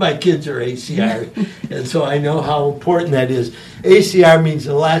 Both my kids are ACR, and so I know how important that is. ACR means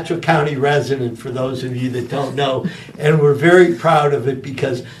Alachua County resident, for those of you that don't know, and we're very proud of it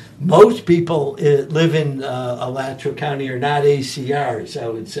because most people live in Alachua County are not ACRs, I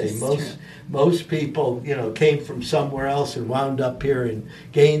would say. Most people, came from somewhere else and wound up here in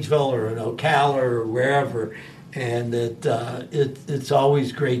Gainesville or in Ocala or wherever. And it's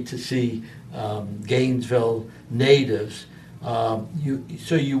always great to see Gainesville natives. So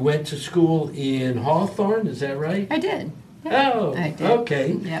you went to school in Hawthorne, is that right? I did. Yeah, Oh, I did.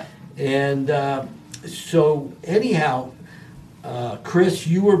 okay. Yeah. And so anyhow, Chris,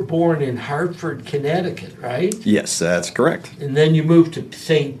 you were born in Hartford, Connecticut, right? Yes, that's correct. And then you moved to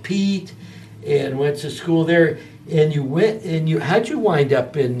St. Pete and went to school there. And how'd you wind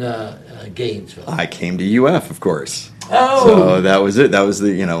up in Gainesville? I came to UF, of course. Oh, So that was it. That was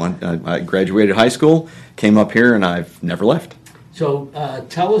when I graduated high school, came up here, and I've never left. so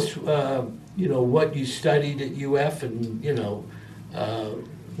tell us, what you studied at UF, and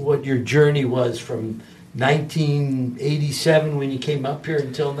what your journey was from 1987 when you came up here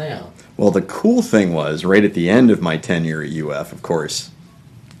until now. Well, the cool thing was, right at the end of my tenure at UF, of course,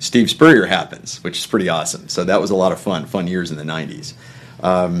 Steve Spurrier happens, which is pretty awesome. So that was a lot of fun years in the 90s.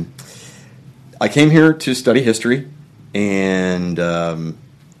 I came here to study history, and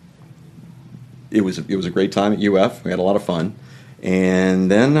it was a great time at UF. We had a lot of fun.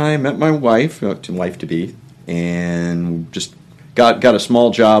 And then I met my wife-to-be, and just got a small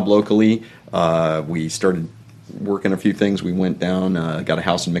job locally. We started working a few things. We went down, got a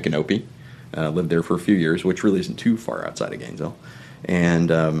house in Micanopy, lived there for a few years, which really isn't too far outside of Gainesville.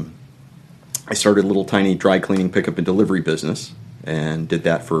 And I started a little tiny dry cleaning pickup and delivery business, and did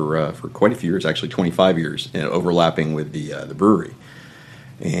that for quite a few years, actually 25 years, overlapping with the brewery.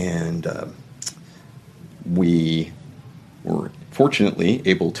 And we were fortunately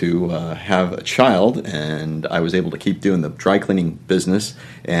able to have a child, and I was able to keep doing the dry cleaning business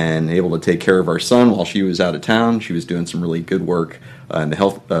and able to take care of our son while she was out of town. She was doing some really good work in the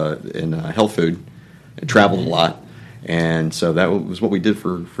health food, and traveled a lot. And so that was what we did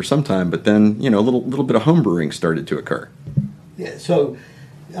for some time. But then, a little bit of home brewing started to occur. Yeah. So,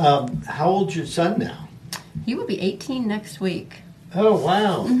 how old's your son now? He will be 18 next week. Oh,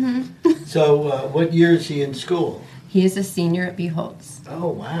 wow. So, what year is he in school? He is a senior at Beholtz. Oh,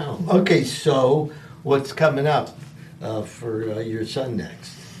 wow. Okay, so what's coming up for your son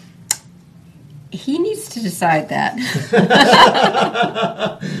next? He needs to decide that.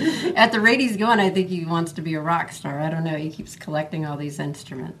 At the rate he's going, I think he wants to be a rock star. I don't know. He keeps collecting all these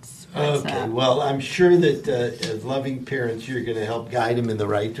instruments. Okay, well, I'm sure that as loving parents, you're going to help guide him in the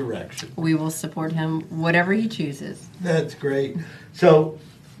right direction. We will support him, whatever he chooses. That's great. So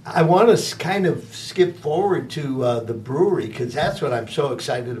I want to kind of skip forward to the brewery, because that's what I'm so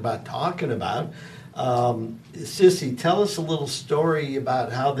excited about talking about. Sissy, tell us a little story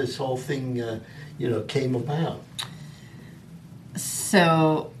about how this whole thing came about.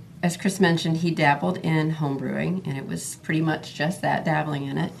 So, as Chris mentioned, he dabbled in home brewing, and it was pretty much just that, dabbling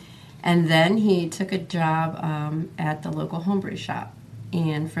in it. And then he took a job at the local homebrew shop.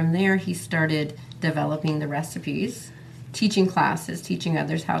 And from there, he started developing the recipes, teaching classes, teaching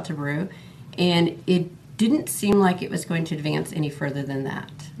others how to brew. And it didn't seem like it was going to advance any further than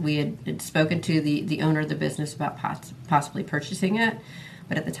that. We had spoken to the owner of the business about possibly purchasing it,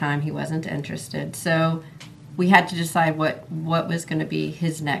 but at the time he wasn't interested. So we had to decide what was going to be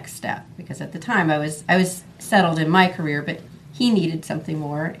his next step, because at the time I was settled in my career, but he needed something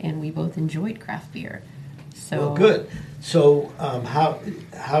more, and we both enjoyed craft beer. So Well, good. So how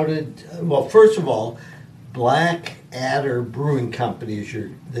did first of all, Blackadder Brewing Company is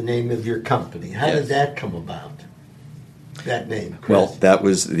the name of your company. How did that come about? That name, Chris? Well, that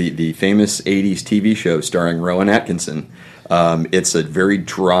was the famous 80s TV show starring Rowan Atkinson. It's a very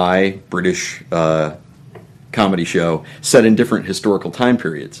dry British comedy show set in different historical time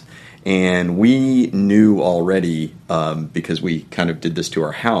periods. And we knew already, because we kind of did this to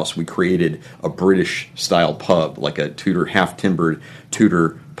our house, we created a British-style pub, like a Tudor, half-timbered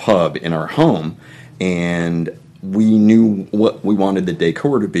Tudor pub in our home. And we knew what we wanted the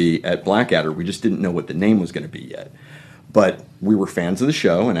decor to be at Blackadder. We just didn't know what the name was going to be yet. But we were fans of the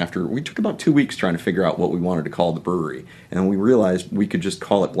show, and we took about 2 weeks trying to figure out what we wanted to call the brewery. And we realized we could just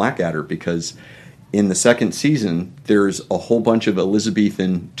call it Blackadder because in the second season, there's a whole bunch of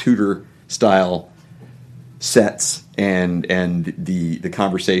Elizabethan Tudor-style sets and the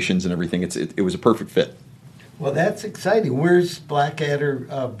conversations and everything. It was a perfect fit. Well, that's exciting. Where's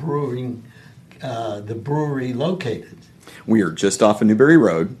Blackadder Brewing, the brewery, located? We are just off of Newberry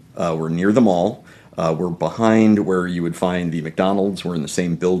Road. We're near the mall. We're behind where you would find the McDonald's. We're in the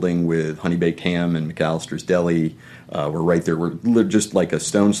same building with Honey Baked Ham and McAllister's Deli. We're right there. We're just like a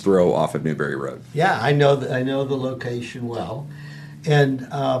stone's throw off of Newberry Road. Yeah, I know the location well. And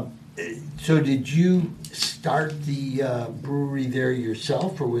so did you start the brewery there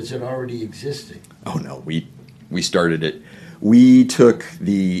yourself, or was it already existing? Oh, no. We started it. We took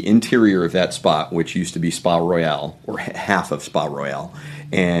the interior of that spot, which used to be Spa Royale, or half of Spa Royale,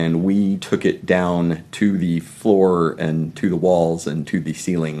 and we took it down to the floor and to the walls and to the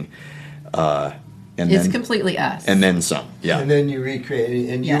ceiling. It's completely us. And then some, yeah. And then you recreated,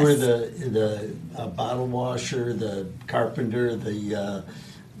 and Yes. you were the bottle washer, the carpenter, the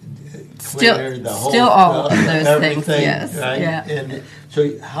cleaner, the whole still all stuff, of those everything, things, yes. right? Yeah. And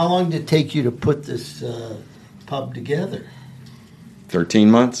so how long did it take you to put this pub together?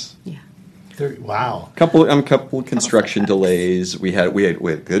 13 months. Yeah. Wow. Couple of construction delays. We had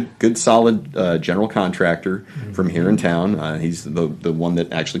good solid general contractor from here in town. He's the one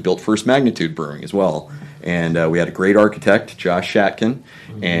that actually built First Magnitude Brewing as well. And we had a great architect, Josh Shatkin,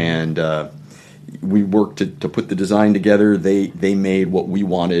 and we worked to put the design together. They made what we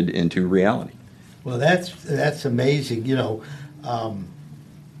wanted into reality. Well, that's amazing. You know,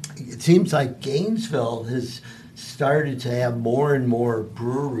 it seems like Gainesville has started to have more and more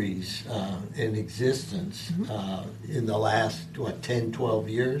breweries in existence in the last 10, 12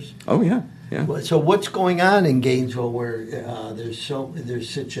 years. Oh yeah. So what's going on in Gainesville where there's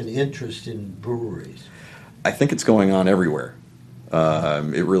such an interest in breweries? I think it's going on everywhere.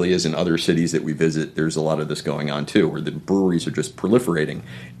 It really is in other cities that we visit. There's a lot of this going on too, where the breweries are just proliferating,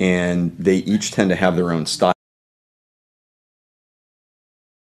 and they each tend to have their own style.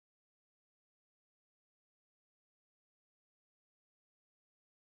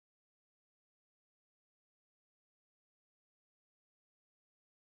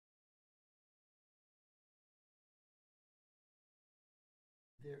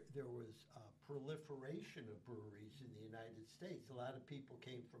 There was a proliferation of breweries in the United States. A lot of people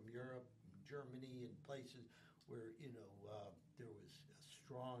came from Europe, Germany, and places where there was a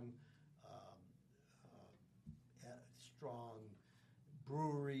strong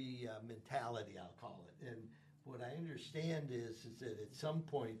brewery mentality, I'll call it. And what I understand is that at some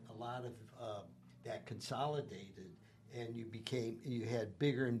point a lot of that consolidated, and you had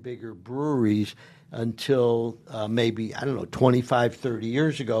bigger and bigger breweries until maybe, 25, 30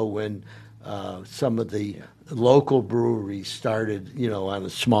 years ago when some of the local breweries started, on a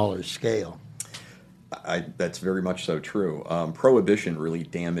smaller scale. That's very much so true. Prohibition really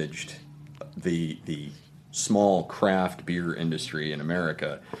damaged the small craft beer industry in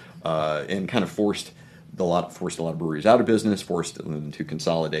America, and kind of forced a lot of breweries out of business, forced them to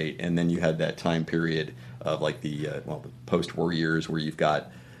consolidate, and then you had that time period of like the post-war years where you've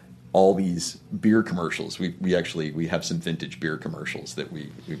got all these beer commercials. We have some vintage beer commercials that we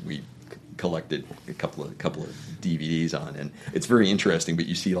collected a couple of DVDs on, and it's very interesting. But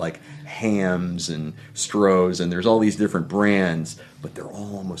you see like Hams and Stroh's, and there's all these different brands, but they're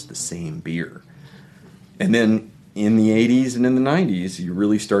all almost the same beer. And then in the 80s and in the 90s, you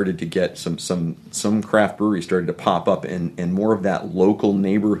really started to get some craft breweries started to pop up, and more of that local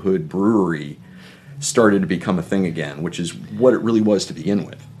neighborhood brewery started to become a thing again, which is what it really was to begin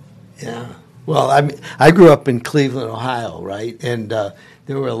with. Yeah. Well, I grew up in Cleveland, Ohio, right? And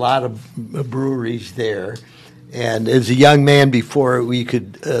there were a lot of breweries there. And as a young man, before we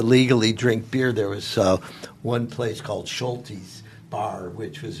could legally drink beer, there was one place called Schulte's Bar,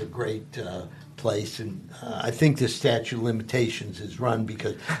 which was a great place, and I think the statute of limitations is run,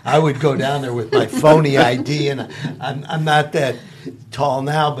 because I would go down there with my phony ID, and I'm not that tall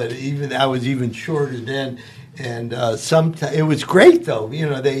now, but I was even shorter then. And it was great though.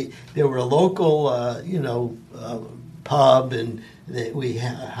 They were a local pub, and we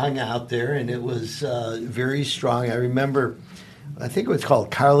hung out there, and it was very strong. I remember, I think it was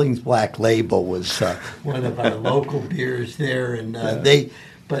called Carling's Black Label was one of our local beers there, and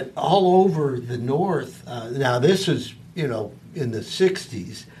But all over the North, now this is, in the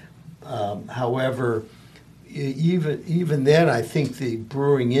 60s. However, even then, I think the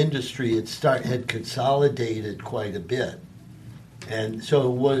brewing industry had consolidated quite a bit. And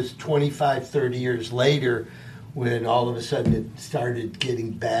so it was 25, 30 years later when all of a sudden it started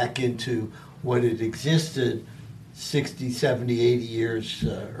getting back into what had existed 60, 70, 80 years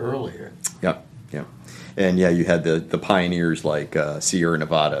earlier. Yep. Yeah. And yeah, you had the pioneers like Sierra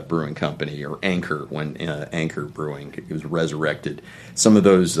Nevada Brewing Company or Anchor when Anchor Brewing it was resurrected. Some of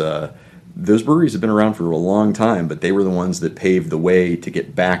those breweries have been around for a long time, but they were the ones that paved the way to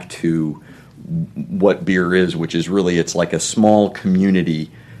get back to what beer is, which is really it's like a small community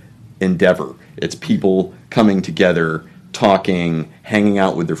endeavor. It's people coming together, talking, hanging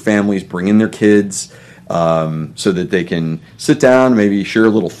out with their families, bringing their kids. So that they can sit down, maybe share a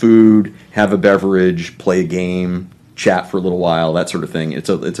little food, have a beverage, play a game, chat for a little while, that sort of thing. It's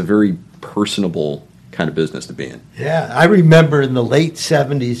a very personable kind of business to be in. Yeah, I remember in the late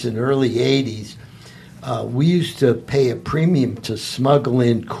 70s and early 80s, we used to pay a premium to smuggle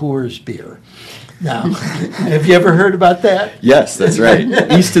in Coors beer. Now, have you ever heard about that? Yes, that's right.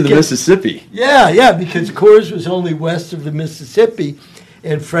 East of the Mississippi. Yeah, because Coors was only west of the Mississippi.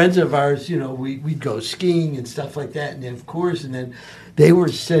 And friends of ours, we'd go skiing and stuff like that, and of course, and then they were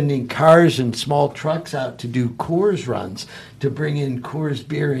sending cars and small trucks out to do Coors runs to bring in Coors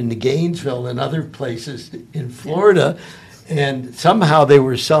beer into Gainesville and other places in Florida, and somehow they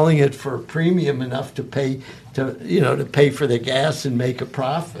were selling it for a premium enough to pay for the gas and make a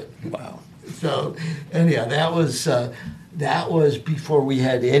profit. Wow. So, anyhow, that was before we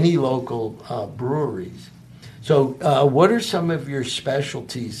had any local breweries. So what are some of your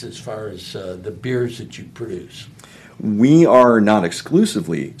specialties as far as the beers that you produce? We are not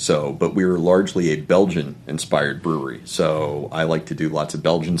exclusively so, but we are largely a Belgian-inspired brewery. So I like to do lots of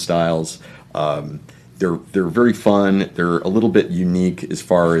Belgian styles. They're very fun. They're a little bit unique as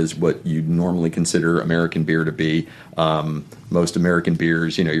far as what you'd normally consider American beer to be. Most American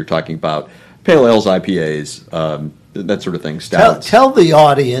beers, you're talking about pale ales, IPAs, that sort of thing. Stouts. Tell the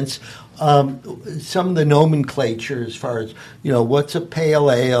audience some of the nomenclature as far as, what's a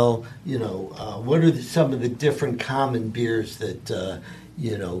pale ale, what are some of the different common beers that,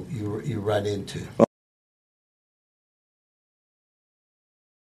 you run into?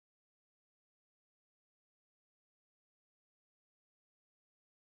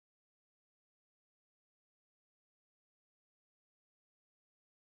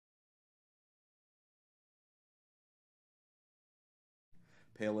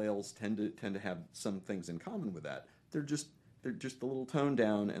 Pale ales tend to have some things in common with that. They're just a little toned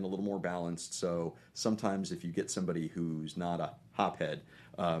down and a little more balanced. So sometimes if you get somebody who's not a hophead,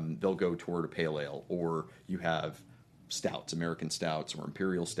 they'll go toward a pale ale. Or you have stouts, American stouts or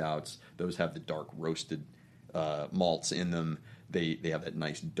imperial stouts. Those have the dark roasted malts in them. They have that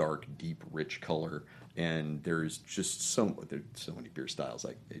nice dark, deep, rich color. And there's just so many beer styles.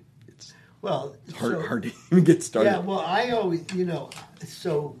 It's hard to even get started. Yeah, well, I always,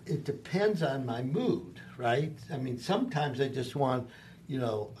 so it depends on my mood, right? I mean, sometimes I just want,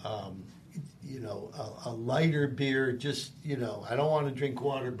 a lighter beer. Just, I don't want to drink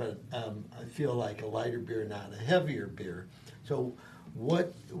water, but I feel like a lighter beer, not a heavier beer. So,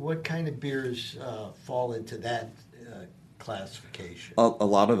 what kind of beers fall into that classification? A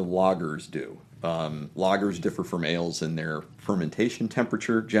lot of the lagers do. Lagers differ from ales in their fermentation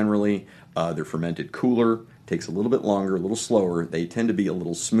temperature generally. They're fermented cooler, takes a little bit longer, a little slower. They tend to be a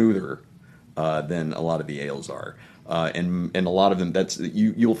little smoother than a lot of the ales are. And a lot of them,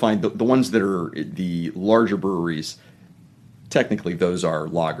 you'll find the ones that are the larger breweries, technically those are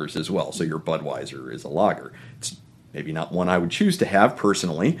lagers as well. So your Budweiser is a lager. It's maybe not one I would choose to have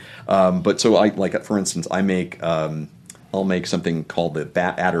personally, but so for instance, I'll make something called the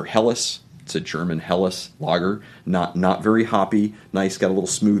Blackadder Helles. It's a German Helles lager, not very hoppy, nice, got a little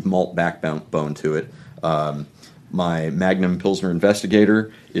smooth malt backbone to it. My Magnum Pilsner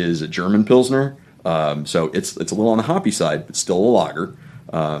Investigator is a German Pilsner, so it's a little on the hoppy side, but still a lager.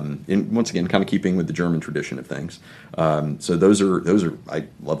 Once again, kind of keeping with the German tradition of things. So those are I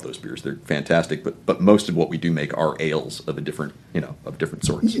love those beers. They're fantastic. But most of what we do make are ales of different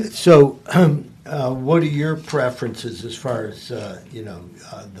sorts. So, what are your preferences as far as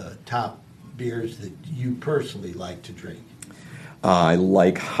the top beers that you personally like to drink? I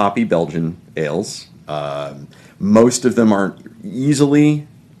like hoppy Belgian ales. Most of them aren't easily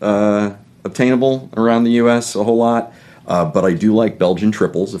obtainable around the U.S. a whole lot. But I do like Belgian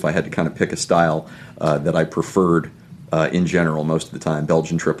triples. If I had to kind of pick a style that I preferred in general most of the time,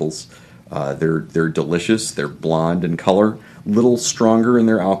 Belgian triples. They're delicious. They're blonde in color, little stronger in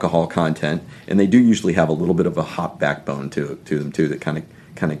their alcohol content, and they do usually have a little bit of a hop backbone to them too. That kind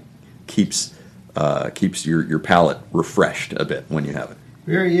of keeps your palate refreshed a bit when you have it.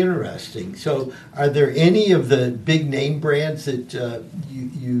 Very interesting. So, are there any of the big name brands that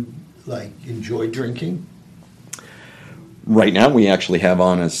you like enjoy drinking? Right now, we actually have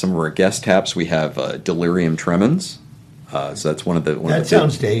on as some of our guest taps. We have Delirium Tremens. So that's one of the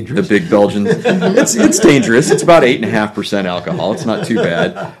sounds dangerous. The big Belgians. It's dangerous. It's about 8.5% alcohol. It's not too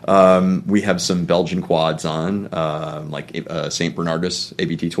bad. We have some Belgian quads on, like St. Bernardus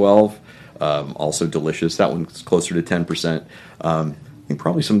ABT 12. Also delicious. That one's closer to 10%. I think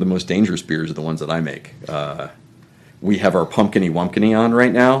probably some of the most dangerous beers are the ones that I make. We have our Pumpkiny Wumpkiny on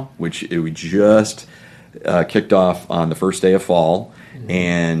right now, which we just kicked off on the first day of fall,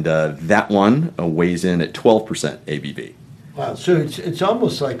 and that one weighs in at 12% ABV. Wow, so it's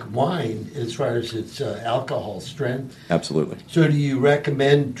almost like wine as far as its alcohol strength. Absolutely. So do you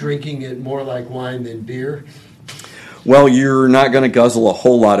recommend drinking it more like wine than beer? Well, you're not going to guzzle a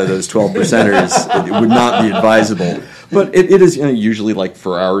whole lot of those 12%ers. It would not be advisable. But it is usually, like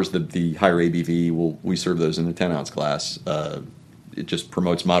for ours, the higher ABV, we serve those in a 10-ounce glass. It just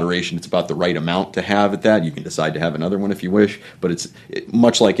promotes moderation. It's about the right amount to have at that. You can decide to have another one if you wish. But it's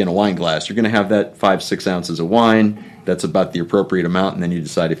much like in a wine glass. You're going to have that 5-6 ounces of wine. That's about the appropriate amount, and then you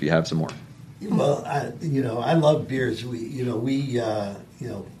decide if you have some more. Well, I love beers. We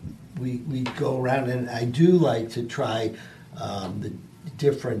go around, and I do like to try the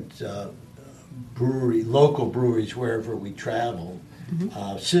different local breweries wherever we travel.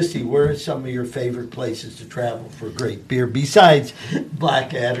 Sissy, where are some of your favorite places to travel for great beer besides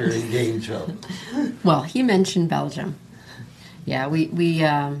Blackadder and Gainesville? Well, he mentioned Belgium. Yeah, we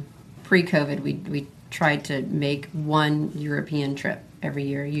pre-COVID we tried to make one European trip every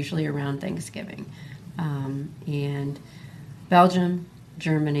year, usually around Thanksgiving, and Belgium,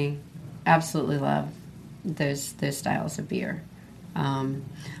 Germany, absolutely love those styles of beer.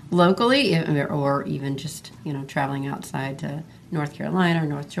 Locally, or even just traveling outside to North Carolina or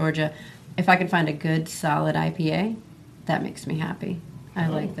North Georgia, if I could find a good solid IPA, that makes me happy. I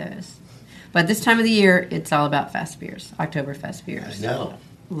like those. But this time of the year, it's all about fest beers, Oktoberfest beers. I know.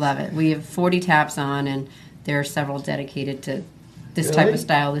 Love it. We have 40 taps on, and there are several dedicated to this type of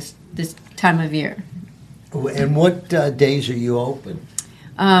style this time of year. And what days are you open?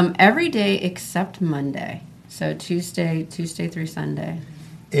 Every day except Monday. So Tuesday through Sunday.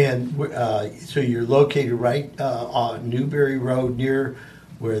 And so you're located right on Newberry Road near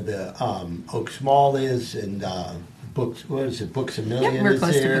where the Oaks Mall is, and Books A Million. Yep, we're is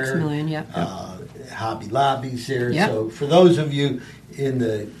close there. to Books A Million. Yep. Hobby Lobby's there. Yep. So for those of you in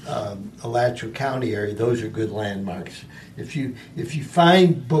the Alachua County area, those are good landmarks. If you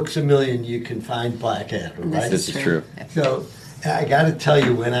find Books A Million, you can find Blackadder, right? This is true. So I got to tell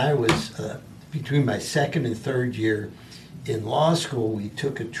you, when I was between my second and third year in law school, we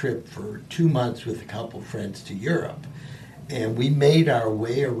took a trip for 2 months with a couple friends to Europe. And we made our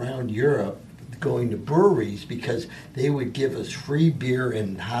way around Europe going to breweries because they would give us free beer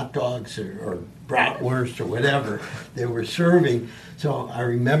and hot dogs or bratwurst or whatever they were serving. So I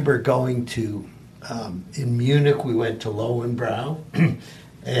remember going to, in Munich, we went to Lowenbrau.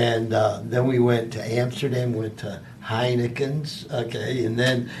 And then we went to Amsterdam, went to Heineken's, okay, and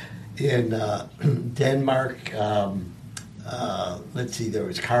then in Denmark, let's see, there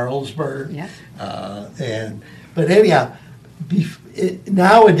was Carlsberg. Yeah. But anyhow,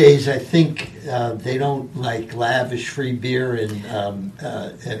 nowadays I think they don't like lavish free beer and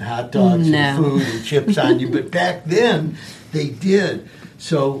hot dogs and food and chips on you, but back then they did.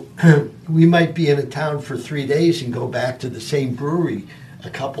 So we might be in a town for 3 days and go back to the same brewery a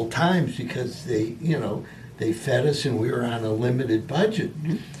couple times because they fed us and we were on a limited budget.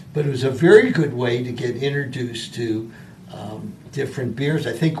 Mm-hmm. But it was a very good way to get introduced to different beers.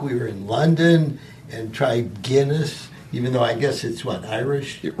 I think we were in London and tried Guinness, even though I guess it's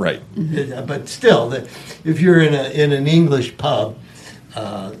Irish, right? Mm-hmm. But still, if you're in an English pub,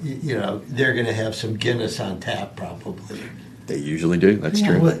 they're going to have some Guinness on tap probably. They usually do. That's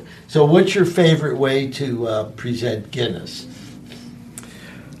true. So, what's your favorite way to present Guinness?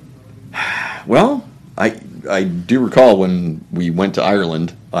 Well, I do recall when we went to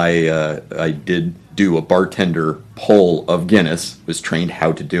Ireland, I did do a bartender poll of Guinness. Was trained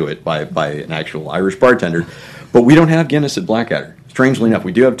how to do it by an actual Irish bartender, but we don't have Guinness at Blackadder. Strangely enough,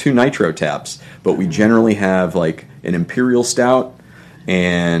 we do have 2 nitro taps, but we generally have like an imperial stout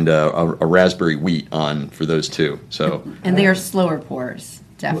and a raspberry wheat on for those 2. So and they are slower pours,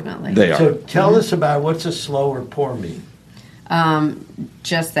 definitely. They are. So tell us about what's a slower pour mean.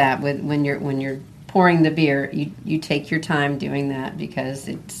 Just that when you're pouring the beer, you take your time doing that because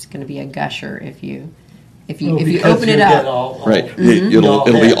it's going to be a gusher if you If you open it up, right, it'll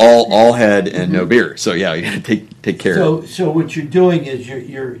be all head and no beer. So yeah, you got to take care. So what you're doing is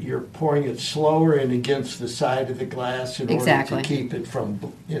you're pouring it slower and against the side of the glass in order to keep it from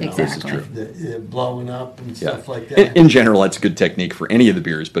blowing up and stuff like that. In general, that's good technique for any of the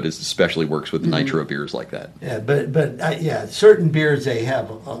beers, but it especially works with nitro beers like that. Yeah, but certain beers they have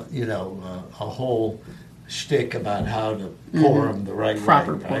a whole shtick about how to pour them the right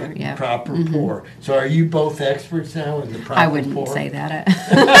proper way, pour, right? yeah. Proper pour. So are you both experts now in the proper pour? I wouldn't say that.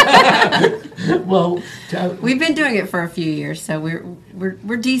 Well, we've been doing it for a few years, so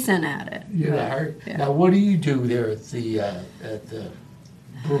we're decent at it. You are. Yeah. Now, what do you do there at the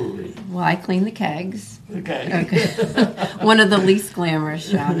brewery? Well, I clean the kegs. Okay. One of the least glamorous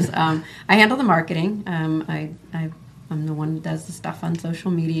jobs. I handle the marketing. I'm the one that does the stuff on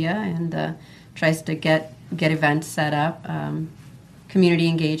social media and tries to get events set up, community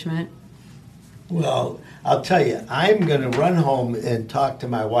engagement. Well, I'll tell you, I'm going to run home and talk to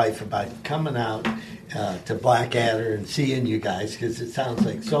my wife about coming out to Blackadder and seeing you guys because it sounds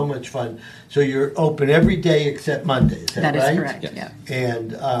like so much fun. So you're open every day except Monday, is that right? That is correct, yes. Yeah.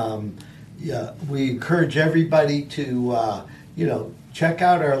 And we encourage everybody to, check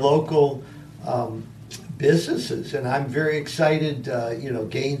out our local businesses, and I'm very excited.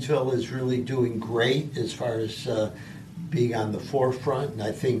 Gainesville is really doing great as far as being on the forefront, and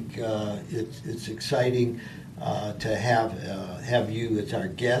I think it's exciting to have you as our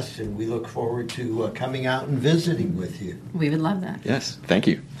guest, and we look forward to coming out and visiting with you. We would love that. Yes, thank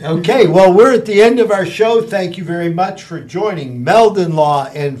you. Okay, well, we're at the end of our show. Thank you very much for joining Meldon Law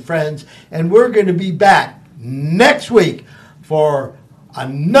and Friends, and we're going to be back next week for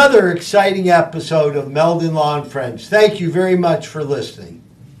another exciting episode of Meldon Law and Friends. Thank you very much for listening.